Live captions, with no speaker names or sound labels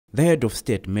The head of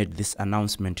state made this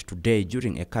announcement today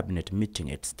during a cabinet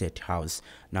meeting at Statehouse.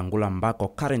 Nangula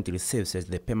Mbako currently serves as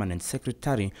the permanent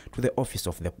secretary to the office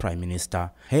of the Prime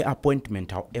Minister. Her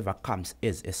appointment, however, comes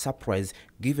as a surprise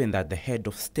given that the head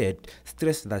of state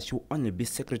stressed that she will only be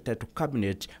secretary to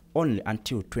cabinet only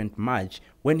until 20 March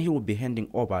when he will be handing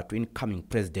over to incoming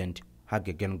President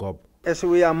Hifikepunye. As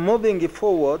we are moving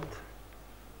forward,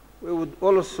 we would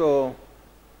also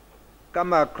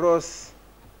come across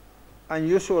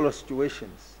unusual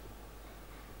situations.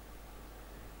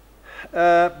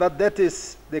 But that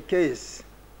is the case.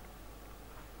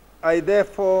 I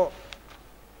therefore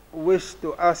wish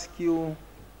to ask you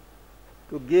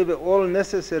to give all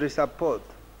necessary support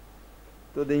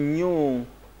to the new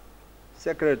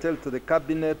Secretary to the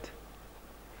Cabinet,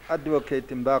 Advocate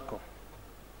Mbako.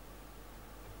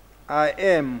 I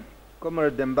am,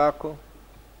 Comrade Mbako,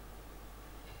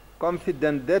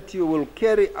 confident that you will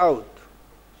carry out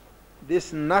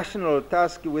this national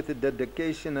task with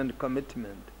dedication and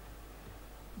commitment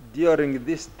during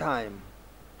this time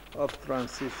of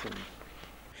transition.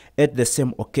 At the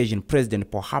same occasion,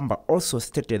 President Pohamba also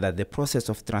stated that the process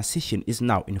of transition is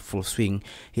now in full swing.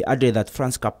 He added that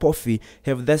Frans Kapofi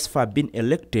have thus far been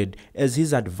elected as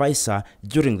his advisor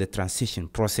during the transition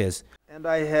process. And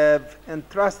I have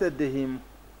entrusted him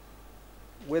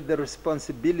with the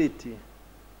responsibility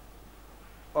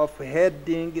of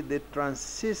heading the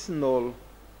transitional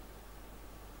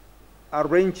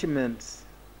arrangements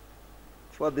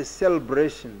for the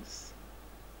celebrations.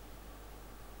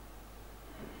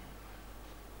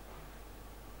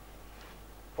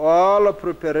 All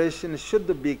preparations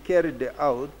should be carried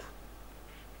out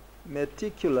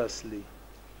meticulously.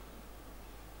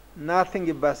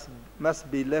 Nothing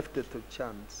must be left to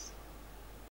chance.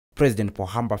 President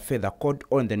Pohamba further called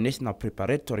on the National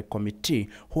Preparatory Committee,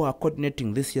 who are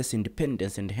coordinating this year's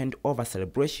independence and handover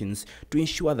celebrations, to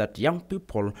ensure that young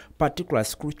people, particularly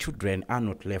school children, are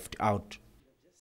not left out.